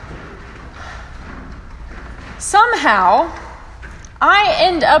Somehow, I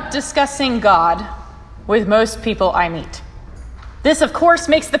end up discussing God with most people I meet. This, of course,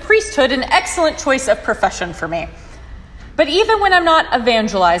 makes the priesthood an excellent choice of profession for me. But even when I'm not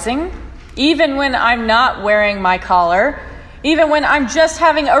evangelizing, even when I'm not wearing my collar, even when I'm just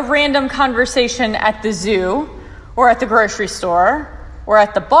having a random conversation at the zoo, or at the grocery store, or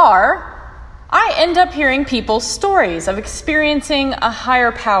at the bar, I end up hearing people's stories of experiencing a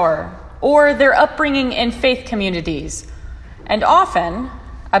higher power, or their upbringing in faith communities, and often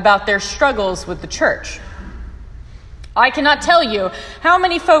about their struggles with the church. I cannot tell you how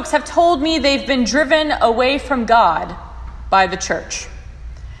many folks have told me they've been driven away from God by the church.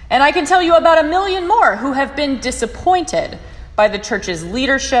 And I can tell you about 1 million more who have been disappointed by the church's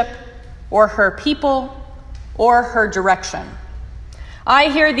leadership, or her people, or her direction. I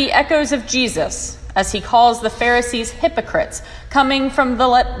hear the echoes of Jesus as he calls the Pharisees hypocrites coming from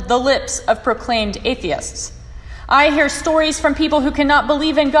the lips of proclaimed atheists. I hear stories from people who cannot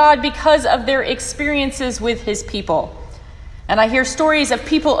believe in God because of their experiences with his people. And I hear stories of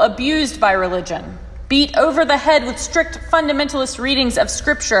people abused by religion, beat over the head with strict fundamentalist readings of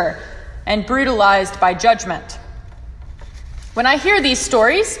Scripture, and brutalized by judgment. When I hear these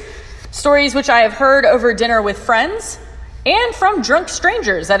stories which I have heard over dinner with friends, and from drunk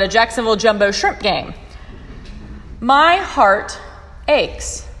strangers at a Jacksonville Jumbo shrimp game, my heart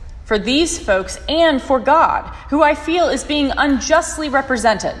aches for these folks and for God, who I feel is being unjustly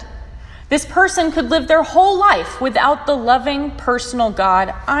represented. This person could live their whole life without the loving, personal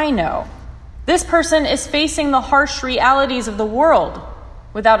God I know. This person is facing the harsh realities of the world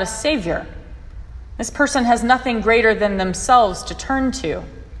without a savior. This person has nothing greater than themselves to turn to.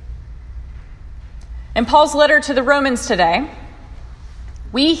 In Paul's letter to the Romans today,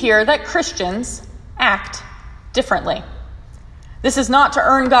 we hear that Christians act differently. This is not to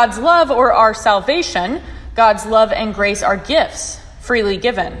earn God's love or our salvation. God's love and grace are gifts freely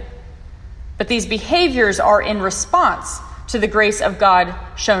given. But these behaviors are in response to the grace of God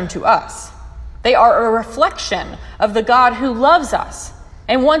shown to us. They are a reflection of the God who loves us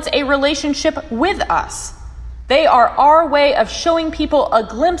and wants a relationship with us. They are our way of showing people a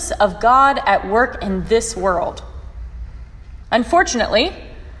glimpse of God at work in this world. Unfortunately,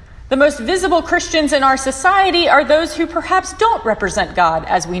 the most visible Christians in our society are those who perhaps don't represent God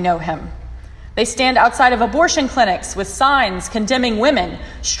as we know him. They stand outside of abortion clinics with signs condemning women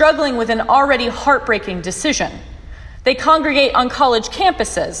struggling with an already heartbreaking decision. They congregate on college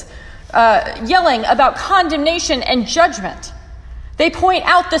campuses, yelling about condemnation and judgment. They point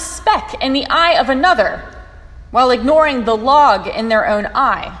out the speck in the eye of another while ignoring the log in their own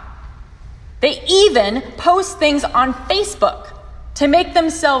eye. They even post things on Facebook to make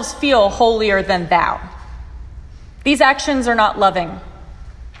themselves feel holier than thou. These actions are not loving.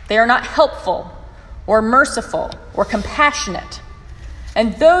 They are not helpful or merciful or compassionate.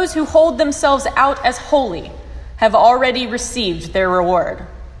 And those who hold themselves out as holy have already received their reward.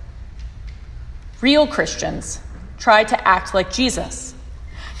 Real Christians try to act like Jesus.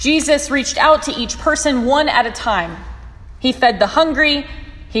 Jesus reached out to each person one at a time. He fed the hungry.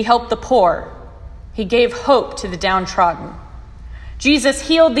 He helped the poor. He gave hope to the downtrodden. Jesus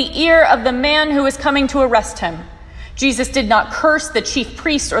healed the ear of the man who was coming to arrest him. Jesus did not curse the chief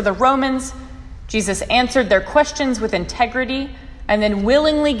priests or the Romans. Jesus answered their questions with integrity and then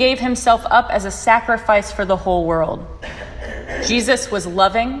willingly gave himself up as a sacrifice for the whole world. Jesus was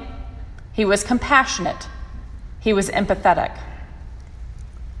loving. He was compassionate. He was empathetic.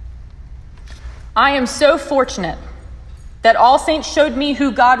 I am so fortunate that All Saints showed me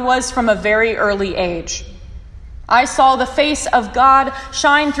who God was from a very early age. I saw the face of God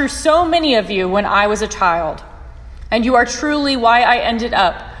shine through so many of you when I was a child, and you are truly why I ended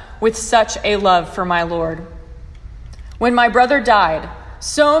up with such a love for my Lord. When my brother died,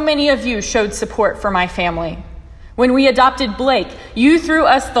 so many of you showed support for my family. When we adopted Blake, you threw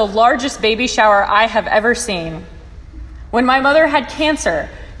us the largest baby shower I have ever seen. When my mother had cancer,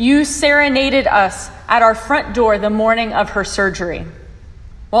 you serenaded us at our front door the morning of her surgery.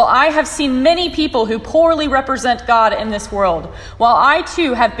 While I have seen many people who poorly represent God in this world, while I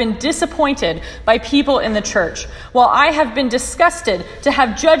too have been disappointed by people in the church, while I have been disgusted to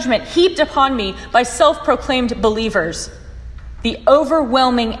have judgment heaped upon me by self-proclaimed believers, the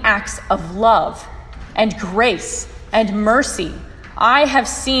overwhelming acts of love and grace and mercy I have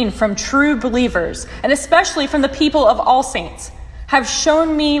seen from true believers, and especially from the people of All Saints, have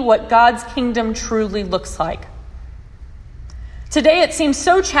shown me what God's kingdom truly looks like. Today, it seems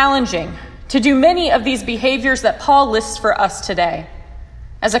so challenging to do many of these behaviors that Paul lists for us today.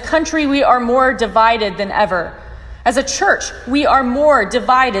 As a country, we are more divided than ever. As a church, we are more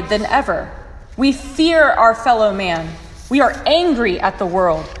divided than ever. We fear our fellow man. We are angry at the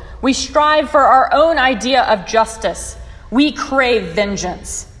world. We strive for our own idea of justice. We crave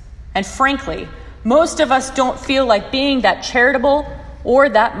vengeance. And frankly, most of us don't feel like being that charitable or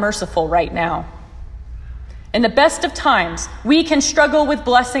that merciful right now. In the best of times, we can struggle with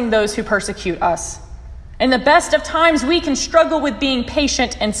blessing those who persecute us. In the best of times, we can struggle with being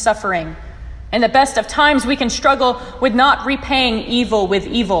patient in suffering. In the best of times, we can struggle with not repaying evil with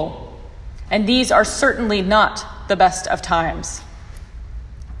evil. And these are certainly not the best of times.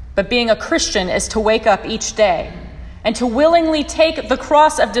 But being a Christian is to wake up each day and to willingly take the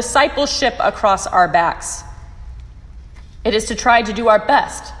cross of discipleship across our backs. It is to try to do our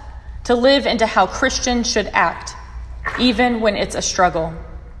best to live into how Christians should act, even when it's a struggle.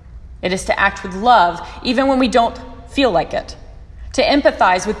 It is to act with love, even when we don't feel like it, to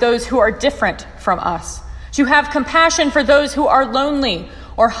empathize with those who are different from us, to have compassion for those who are lonely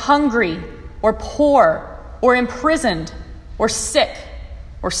or hungry or poor or imprisoned or sick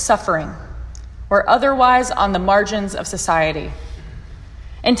or suffering or otherwise on the margins of society.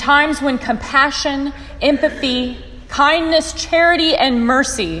 In times when compassion, empathy, kindness, charity, and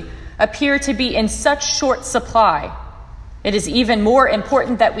mercy appear to be in such short supply, it is even more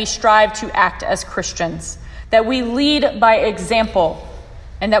important that we strive to act as Christians, that we lead by example,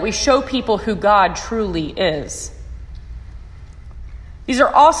 and that we show people who God truly is. These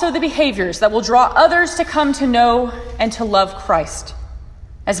are also the behaviors that will draw others to come to know and to love Christ.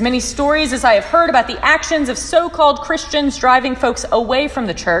 As many stories as I have heard about the actions of so-called Christians driving folks away from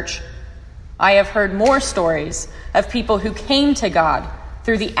the church, I have heard more stories of people who came to God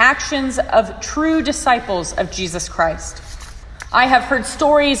through the actions of true disciples of Jesus Christ. I have heard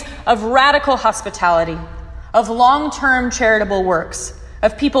stories of radical hospitality, of long-term charitable works,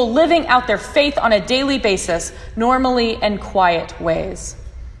 of people living out their faith on a daily basis, normally in quiet ways.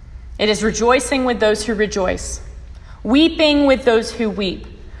 It is rejoicing with those who rejoice, weeping with those who weep,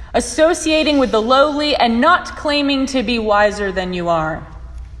 associating with the lowly and not claiming to be wiser than you are.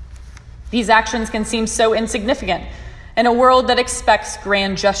 These actions can seem so insignificant in a world that expects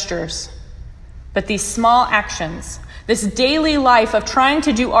grand gestures. But these small actions, this daily life of trying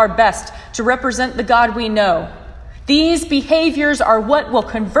to do our best to represent the God we know, these behaviors are what will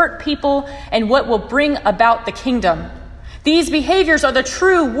convert people and what will bring about the kingdom. These behaviors are the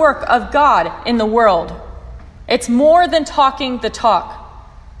true work of God in the world. It's more than talking the talk.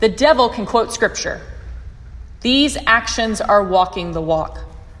 The devil can quote scripture. These actions are walking the walk,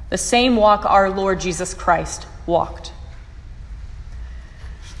 the same walk our Lord Jesus Christ walked.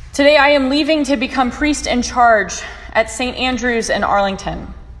 Today I am leaving to become priest in charge at St. Andrew's in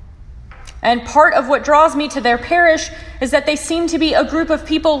Arlington. And part of what draws me to their parish is that they seem to be a group of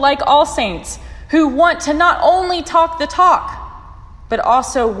people like All Saints who want to not only talk the talk, but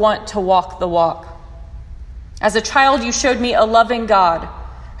also want to walk the walk. As a child, you showed me a loving God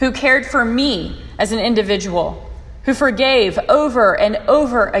who cared for me as an individual, who forgave over and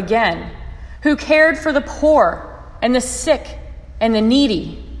over again, who cared for the poor and the sick and the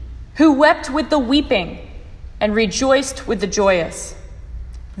needy, who wept with the weeping and rejoiced with the joyous.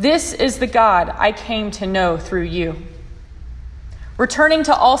 This is the God I came to know through you. Returning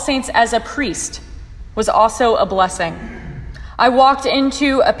to All Saints as a priest was also a blessing. I walked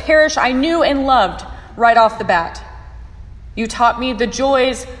into a parish I knew and loved right off the bat. You taught me the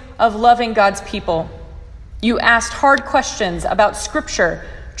joys of loving God's people. You asked hard questions about scripture,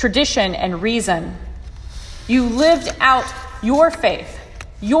 tradition, and reason. You lived out your faith,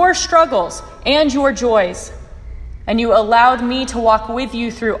 your struggles, and your joys. And you allowed me to walk with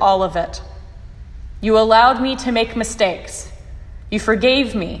you through all of it. You allowed me to make mistakes. You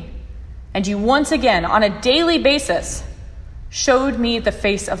forgave me. And you once again, on a daily basis, showed me the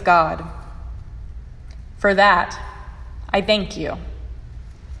face of God. For that, I thank you.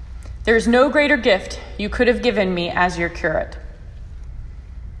 There is no greater gift you could have given me as your curate,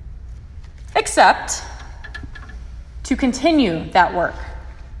 except to continue that work.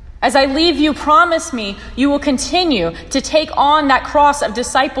 As I leave you, promise me you will continue to take on that cross of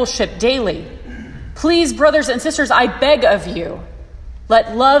discipleship daily. Please, brothers and sisters, I beg of you,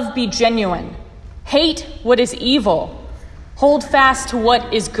 let love be genuine. Hate what is evil. Hold fast to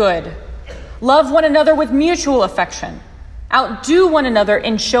what is good. Love one another with mutual affection. Outdo one another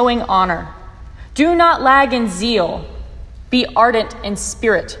in showing honor. Do not lag in zeal. Be ardent in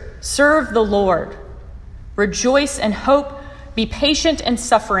spirit. Serve the Lord. Rejoice in hope. Be patient in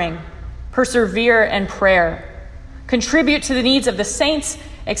suffering. Persevere in prayer. Contribute to the needs of the saints.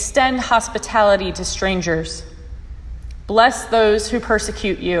 Extend hospitality to strangers. Bless those who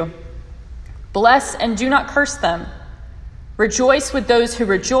persecute you. Bless and do not curse them. Rejoice with those who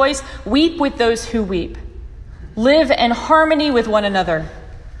rejoice, weep with those who weep. Live in harmony with one another.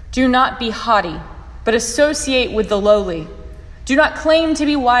 Do not be haughty, but associate with the lowly. Do not claim to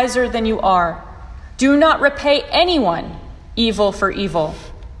be wiser than you are. Do not repay anyone evil for evil,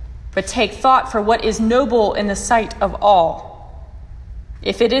 but take thought for what is noble in the sight of all.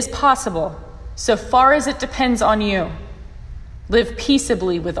 If it is possible, so far as it depends on you, live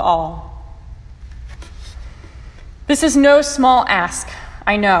peaceably with all. This is no small ask,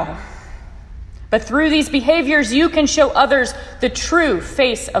 I know. But through these behaviors, you can show others the true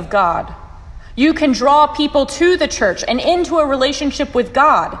face of God. You can draw people to the church and into a relationship with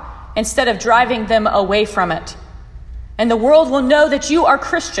God instead of driving them away from it. And the world will know that you are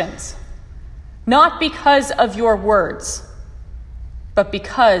Christians, not because of your words, but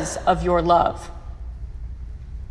because of your love.